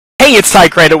Hey, it's Ty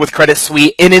Crandall with Credit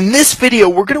Suite, and in this video,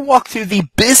 we're going to walk through the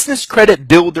Business Credit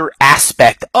Builder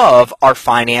aspect of our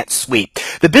finance suite.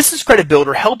 The Business Credit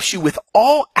Builder helps you with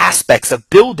all aspects of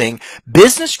building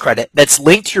business credit that's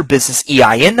linked to your business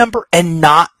EIN number and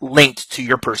not linked to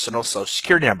your personal Social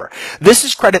Security number. This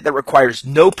is credit that requires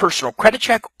no personal credit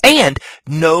check and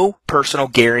no personal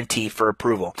guarantee for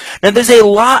approval. Now, there's a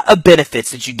lot of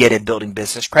benefits that you get in building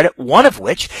business credit, one of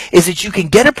which is that you can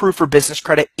get approved for business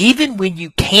credit even when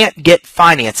you can't get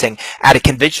financing at a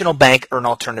conventional bank or an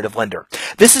alternative lender.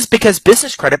 This is because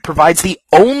business credit provides the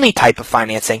only type of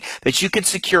financing that you can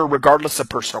secure regardless of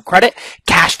personal credit,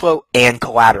 cash flow, and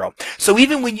collateral. So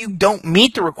even when you don't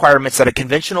meet the requirements that a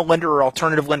conventional lender or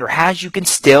alternative lender has, you can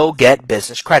still get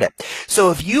business credit.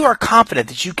 So if you are confident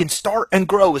that you can start and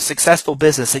grow a successful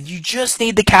business and you just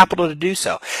need the capital to do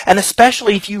so, and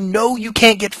especially if you know you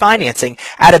can't get financing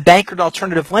at a bank or an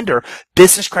alternative lender,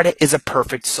 business credit is a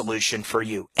perfect solution for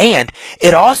you. And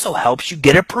it also helps you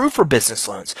get approved for business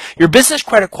loans. Your business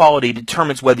credit quality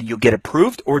determines whether you'll get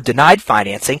approved or denied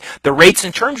financing, the rates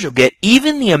and terms you'll get,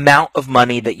 even the amount of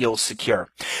money that you'll secure.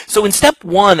 So in step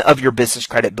one of your Business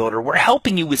Credit Builder, we're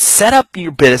helping you with set up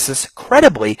your business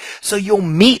credibly so you'll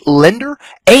meet lender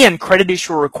and credit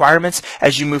issuer requirements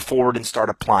as you move forward and start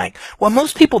applying. What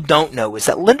most people don't know is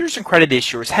that lenders and credit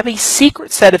issuers have a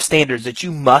secret set of standards that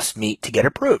you must meet to get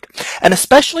approved. And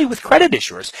especially with credit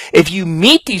issuers, if you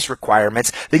meet these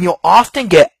requirements, then you'll often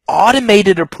get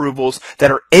automated approvals that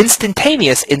are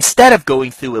instantaneous instead of going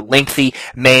through a lengthy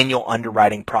manual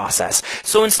underwriting process.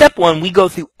 So in step one, we go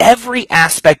through every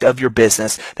aspect of your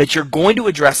business that you're going to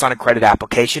address on a credit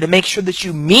application and make sure that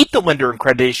you meet the lender and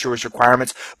credit issuer's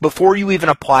requirements before you even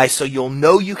apply, so you'll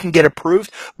know you can get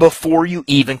approved before you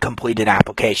even complete an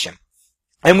application.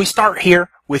 And we start here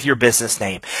with your business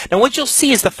name. Now, what you'll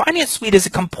see is the Finance Suite is a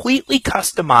completely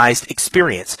customized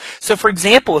experience. So, for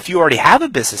example, if you already have a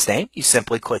business name, you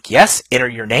simply click yes, enter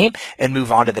your name, and move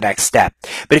on to the next step.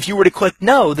 But if you were to click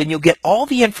no, then you'll get all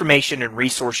the information and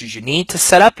resources you need to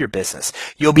set up your business.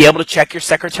 You'll be able to check your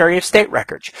Secretary of State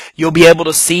records. You'll be able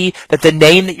to see that the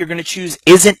name that you're going to choose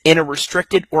isn't in a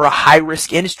restricted or a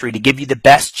high-risk industry to give you the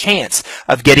best chance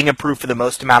of getting approved for the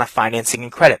most amount of financing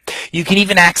and credit. You can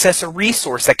even access a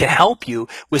resource that can help you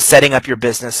with setting up your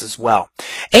business as well.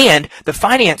 And the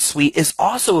Finance Suite is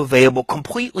also available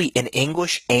completely in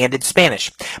English and in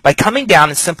Spanish. By coming down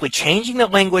and simply changing the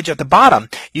language at the bottom,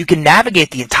 you can navigate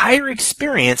the entire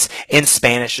experience in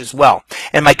Spanish as well.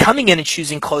 And by coming in and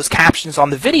choosing closed captions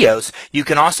on the videos, you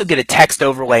can also get a text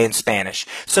overlay in Spanish.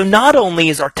 So not only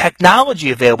is our technology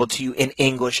available to you in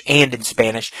English and in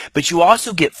Spanish, but you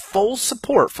also get full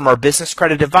support from our business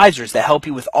credit advisors that help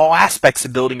you with all aspects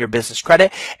of building your business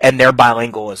credit, and they're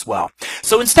bilingual as well.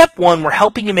 So in step one, we're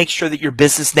helping you make sure that your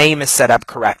business name is set up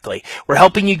correctly. We're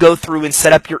helping you go through and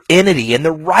set up your entity and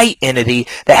the right entity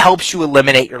that helps you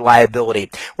eliminate your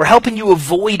liability. We're helping you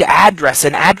avoid address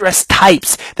and address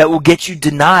types that will get you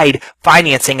denied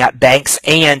financing at banks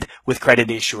and with credit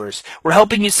issuers. We're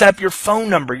helping you set up your phone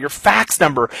number, your fax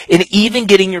number, and even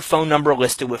getting your phone number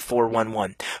listed with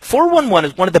 411.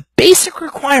 411 is one of the basic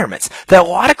requirements that a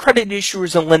lot of credit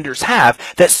issuers and lenders have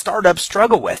that startups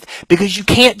struggle with, because you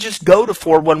can't just go to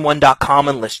 411.com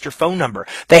and list your phone number.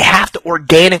 They have to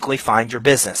organically find your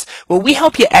business. Well, we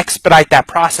help you expedite that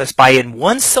process by in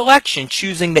one selection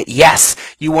choosing that yes,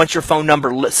 you want your phone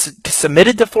number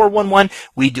submitted to 411,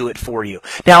 we do it for you.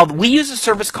 Now, we use a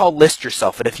service called List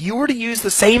Yourself, and if you were to use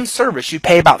the same service, you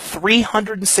pay about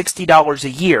 $360 a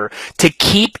year to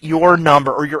keep your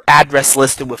number or your address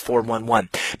listed with 411.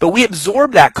 But we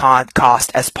absorb that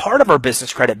cost as part of our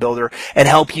Business Credit Builder and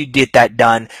help you get that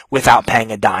done without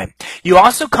paying a dime. You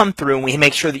also come through and we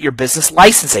make sure that your business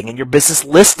licensing and your business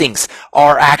listings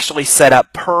are actually set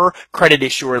up per credit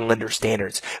issuer and lender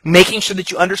standards, making sure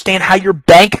that you understand how your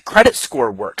bank credit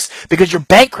score works, because your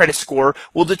bank credit score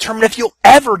will determine if you'll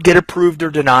ever get approved or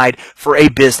denied for a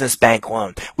business bank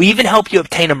loan. We even help you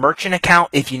obtain a merchant account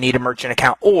if you need a merchant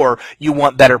account or you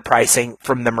want better pricing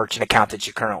from the merchant account that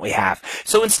you currently have.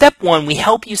 So in step one, we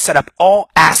help you set up all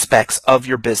aspects of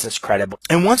your business credit.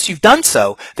 And once you've done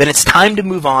so, then it's time to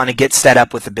move on and get set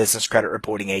up with the business credit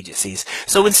reporting agencies.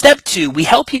 So in step two, we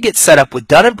help you get set up with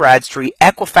Dun & Bradstreet,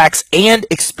 Equifax, and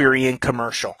Experian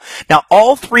Commercial. Now,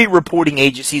 all three reporting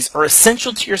agencies are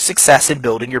essential to your success in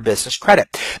building your business credit,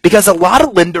 because a lot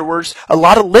of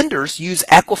lenders use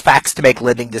Equifax to make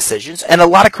lending decisions, and a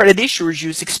lot of credit issuers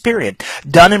use Experian.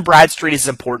 Dun & Bradstreet is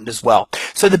important as well.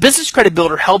 So the Business Credit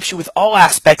Builder helps you with all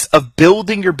aspects of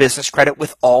building your business credit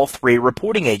with all three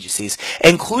reporting agencies,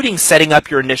 including setting up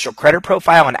your initial credit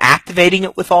profile and activating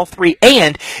it with all three,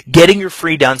 and getting your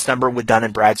free DUNS number with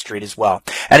Dun & Bradstreet as well.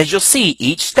 And as you'll see,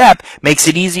 each step makes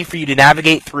it easy for you to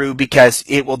navigate through because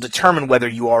it will determine whether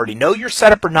you already know your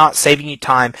setup or not, saving you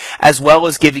time, as well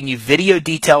as giving you video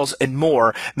details and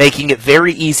more, making it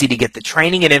very easy to get the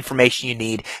training and information you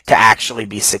need to actually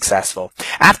be successful.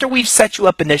 After we've set you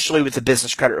up initially with the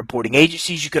business credit reporting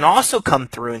agencies, you can also come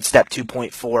through in step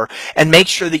 2.4 and make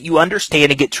sure that you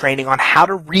understand and get training on how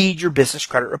to read your business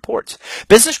credit reports.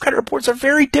 Business credit reports are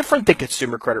very different than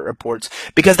consumer credit reports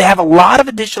because they have a lot of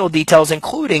additional details,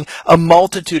 including a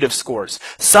multitude of scores.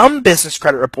 Some business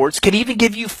credit reports can even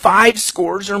give you 5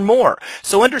 scores or more.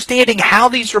 So understanding how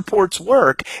these reports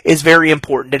work is very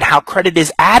important, and how credit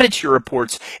is added to your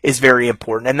reports is very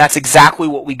important. And that's exactly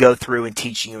what we go through in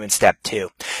teaching you in step 2.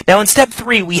 Now in step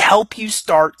 3, we help you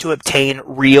start to obtain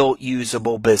real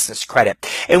usable business credit.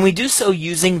 And we do so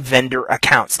using vendor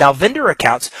accounts. Now vendor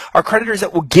accounts are creditors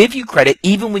that will give you credit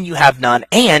even when you have none,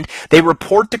 and they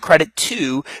report the credit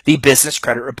to the business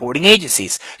credit reporting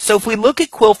agencies. So if we look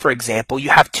at Quill, for example, you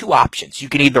have 2 options. You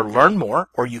can either learn more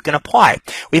or you can apply.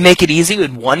 We make it easy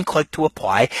with one click to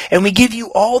apply, and we give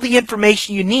you all the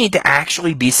information you need to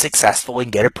actually be successful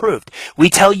and get approved. We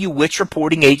tell you which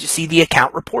reporting agency the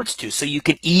account reports to, so you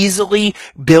can easily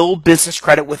build business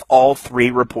credit with all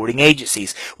 3 reporting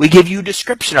agencies. We give you a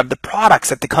description of the products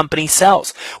that the company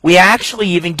sells. We actually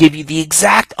even give you the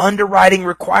exact underwriting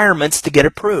requirements to get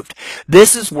approved.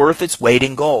 This is worth its weight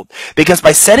in gold, because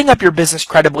by setting up your business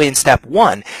credibly in step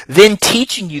 1, then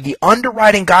teaching you the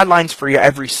underwriting guidelines for your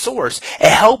every source,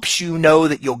 it helps you know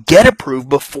that you'll get approved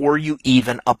before you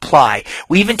even apply.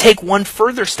 We even take one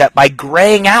further step by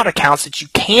graying out accounts that you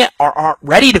can't or aren't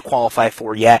ready to qualify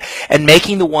for yet, and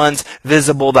making the ones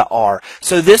visible that are.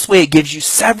 So this way it gives you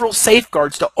several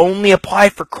safeguards to only apply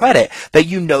for credit that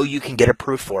you know you can get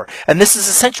approved for. And this is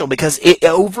essential because it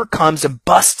overcomes and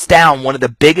busts down one of the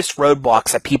biggest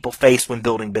roadblocks that people face when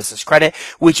building business credit,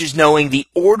 which is knowing the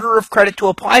order of credit to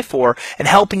apply for and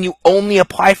helping you only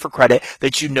apply for credit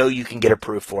that you know you can get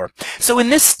approved for. So in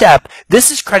this step,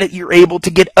 this is credit you're able to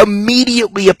get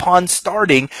immediately upon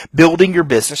starting building your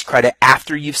business credit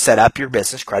after you've set up your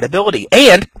business credibility.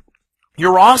 And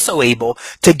you're also able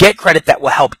to get credit that will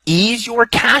help ease your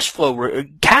cash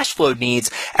flow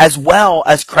needs, as well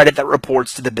as credit that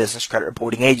reports to the business credit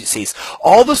reporting agencies.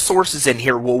 All the sources in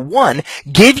here will, 1,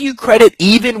 give you credit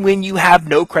even when you have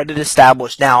no credit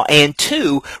established now, and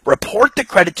 2, report the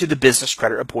credit to the business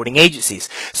credit reporting agencies.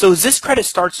 So as this credit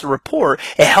starts to report,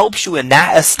 it helps you in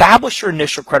that establish your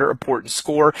initial credit report and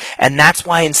score, and that's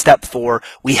why in step 4,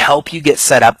 we help you get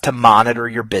set up to monitor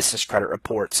your business credit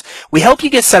reports. We help you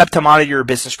get set up to monitor your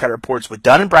business credit reports with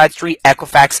Dun & Bradstreet,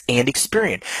 Equifax, and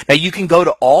Experian. Now you can go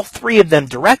to all 3 of them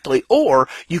directly, or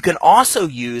you can also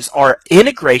use our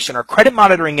integration, our credit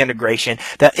monitoring integration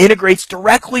that integrates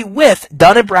directly with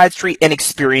Dun & Bradstreet and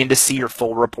Experian to see your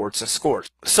full reports and scores.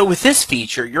 So with this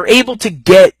feature, you're able to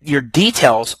get your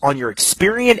details on your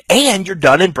Experian and your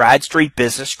Dun & Bradstreet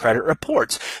business credit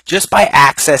reports just by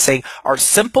accessing our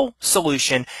simple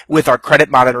solution with our credit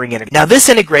monitoring integration. Now this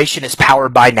integration is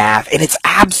powered by Nav, and it's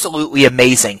absolutely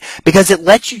amazing because it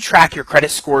lets you track your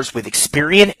credit scores with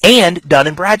Experian and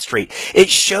Dun & Bradstreet. It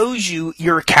shows you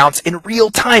your accounts in real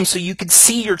time so you can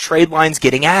see your trade lines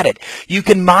getting added. You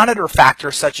can monitor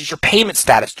factors such as your payment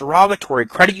status, derogatory,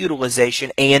 credit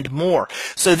utilization, and more.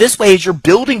 So this way, as you're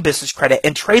building business credit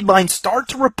and trade lines start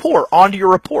to report onto your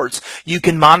reports, you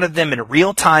can monitor them in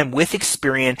real time with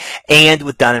Experian and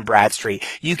with Dun & Bradstreet.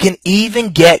 You can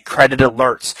even get credit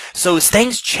alerts. So as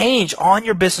things change on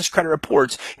your business credit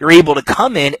reports, you're able to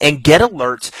come in and get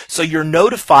alerts so you're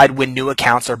notified when new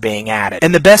accounts are being added.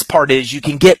 And the best part is you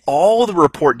can get all the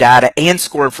report data and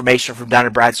score information from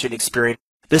Dun & Bradstreet and Experian.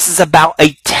 This is about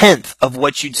 1/10 of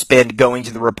what you'd spend going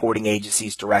to the reporting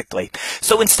agencies directly.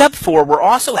 So in step 4, we're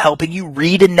also helping you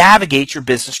read and navigate your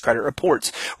business credit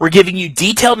reports. We're giving you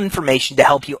detailed information to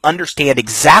help you understand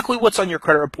exactly what's on your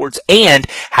credit reports and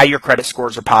how your credit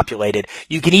scores are populated.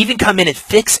 You can even come in and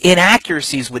fix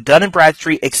inaccuracies with Dun &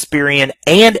 Bradstreet, Experian,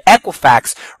 and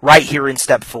Equifax right here in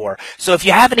step 4. So if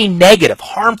you have any negative,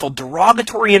 harmful,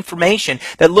 derogatory information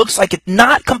that looks like it's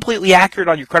not completely accurate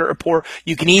on your credit report,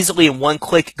 you can easily in one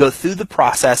click go through the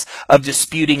process of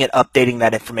disputing and updating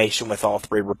that information with all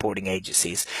 3 reporting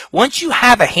agencies. Once you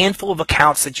have a handful of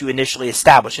accounts that you initially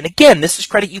establish, and again, this is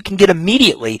credit you can get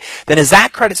immediately, then as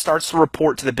that credit starts to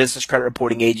report to the business credit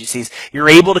reporting agencies, you're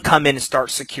able to come in and start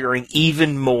securing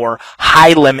even more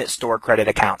high-limit store credit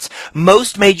accounts.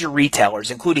 Most major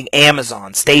retailers, including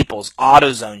Amazon, Staples,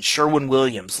 AutoZone,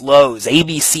 Sherwin-Williams, Lowe's,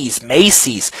 ABC's,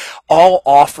 Macy's, all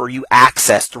offer you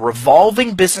access to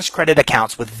revolving business credit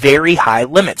accounts with very high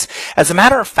limits. As a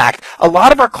matter of fact, a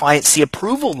lot of our clients see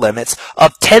approval limits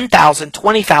of $10,000, $20,000,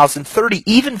 $30,000,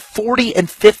 even $40,000 and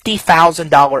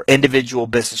 $50,000 individual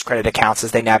business credit accounts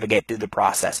as they navigate through the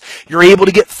process. You're able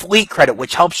to get fleet credit,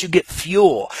 which helps you get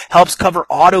fuel, helps cover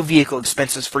auto vehicle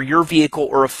expenses for your vehicle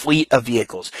or a fleet of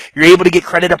vehicles. You're able to get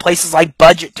credit at places like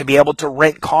Budget to be able to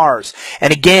rent cars.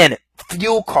 And again,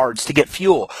 fuel cards to get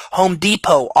fuel, Home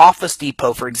Depot, Office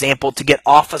Depot, for example, to get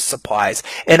office supplies,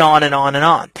 and on and on and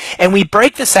on. And we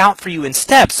break this out for you in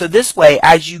steps, so this way,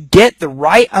 as you get the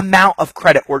right amount of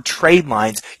credit or trade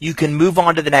lines, you can move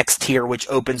on to the next tier, which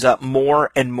opens up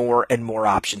more and more and more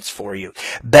options for you.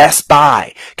 Best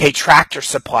Buy, okay, Tractor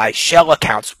Supply, Shell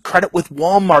accounts, credit with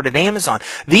Walmart and Amazon.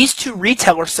 These two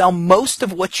retailers sell most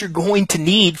of what you're going to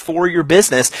need for your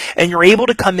business, and you're able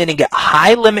to come in and get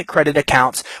high limit credit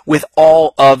accounts with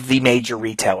all of the major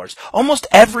retailers. Almost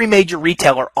every major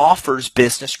retailer offers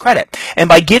business credit. And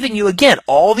by giving you, again,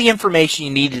 all the information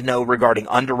you need to know regarding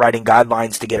underwriting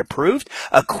guidelines to get approved,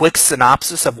 a quick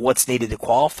synopsis of what's needed to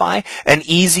qualify, an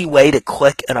easy way to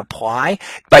click and apply,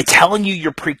 by telling you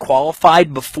you're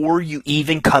pre-qualified before you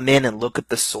even come in and look at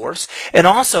the source, and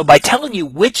also by telling you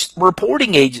which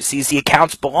reporting agencies the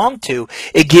accounts belong to,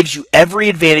 it gives you every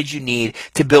advantage you need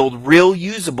to build real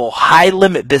usable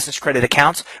high-limit business credit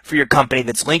accounts for your company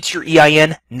that's linked to your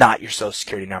EIN, not your social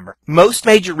security number. Most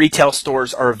major retail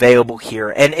stores are available here,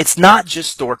 and it's not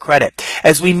just store credit.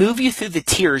 As we move you through the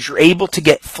tiers, you're able to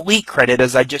get fleet credit,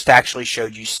 as I just actually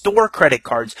showed you, store credit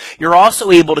cards. You're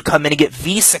also able to come in and get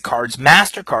Visa cards,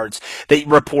 MasterCards that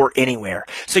report anywhere.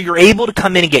 So you're able to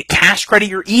come in and get cash credit.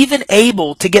 You're even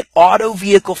able to get auto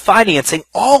vehicle financing,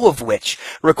 all of which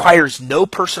requires no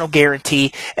personal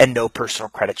guarantee and no personal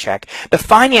credit check. The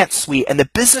Finance Suite and the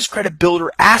Business Credit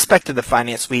Builder aspect of the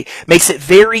Finance Suite makes it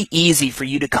very easy for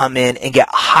you to come in and get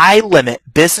high limit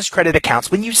business credit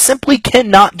accounts when you simply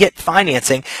cannot get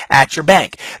financing at your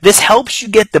bank. This helps you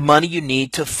get the money you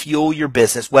need to fuel your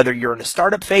business, whether you're in a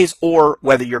startup phase or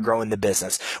whether you're growing the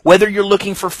business. Whether you're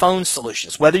looking for phone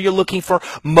solutions, whether you're looking for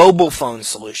mobile phone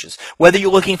solutions, whether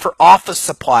you're looking for office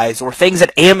supplies or things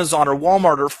at Amazon or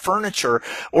Walmart or furniture,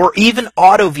 or even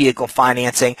auto vehicle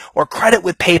financing or credit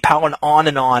with PayPal, and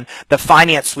on, the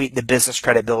Finance Suite, the Business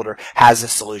Credit Builder, has the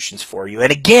solutions for you.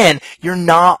 And again, you're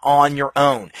not on your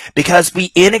own, because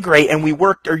we integrate and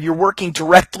you're working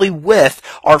directly with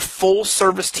our full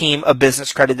service team of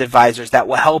business credit advisors that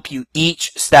will help you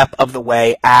each step of the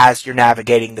way as you're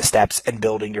navigating the steps and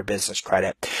building your business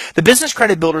credit. The Business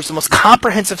Credit Builder is the most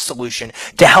comprehensive solution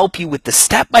to help you with the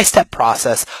step-by-step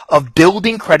process of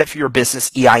building credit for your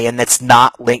business EIN that's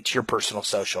not linked to your personal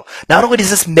social. Not only does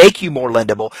this make you more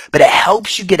lendable, but it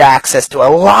helps you get access to a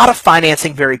lot of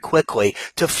financing very quickly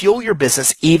to fuel your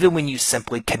business, even when you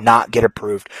simply cannot get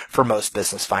approved for most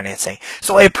business financing.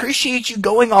 So I appreciate you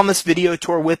going on this video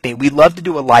tour with me. We'd love to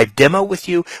do a live demo with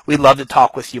you. We'd love to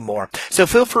talk with you more. So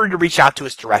feel free to reach out to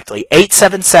us directly.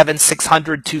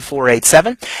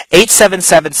 877-600-2487,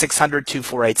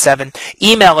 877-600-2487.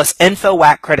 Email us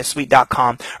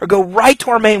info@creditsuite.com, or go right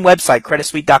to our main website,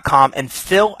 creditsuite.com, and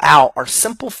fill out our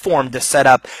simple form to set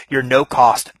up your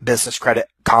no-cost business credit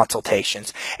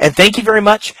consultations. And thank you very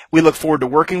much. We look forward to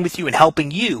working with you and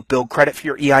helping you build credit for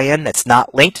your EIN that's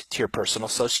not linked to your personal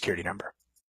social security number.